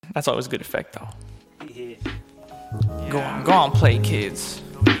That's always a good effect, though. Go on, play, kids.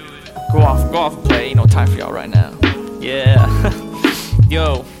 Go off and play. Ain't no time for y'all right now. Yeah.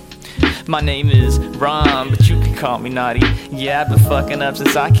 Yo. My name is Ron, but you can call me Naughty. Yeah, I've been fucking up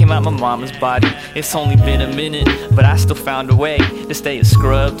since I came out my mama's body. It's only been a minute, but I still found a way to stay a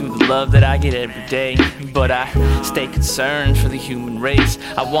scrub through the love that I get every day. But I stay concerned for the human race.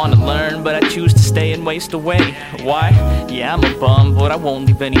 I wanna learn, but I choose to stay and waste away. Why? Yeah, I'm a bum, but I won't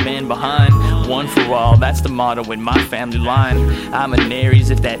leave any man behind. One for all, that's the motto in my family line. I'm an Aries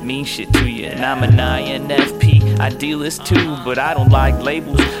if that means shit to you, and I'm an INFP idealist too. But I don't like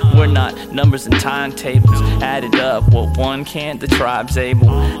labels. We're not numbers and timetables. Added up, what one can't, the tribe's able.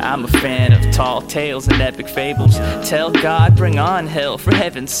 I'm a fan of tall tales and epic fables. Tell God, bring on hell, for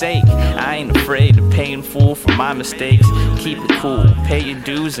heaven's sake. I ain't afraid of paying full for my mistakes. Keep it cool, pay your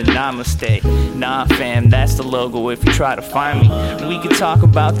dues and namaste. Nah fam, that's the logo if you try to find me. We could talk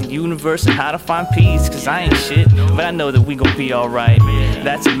about the universe and how to find peace, cause I ain't shit, but I know that we gon' be alright.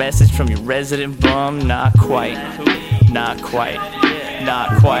 That's a message from your resident bum. Not quite, not quite,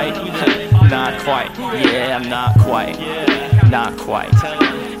 not quite, not quite. Yeah, I'm not quite, not quite,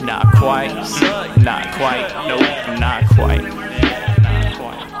 not quite, not quite. Nope, I'm not quite.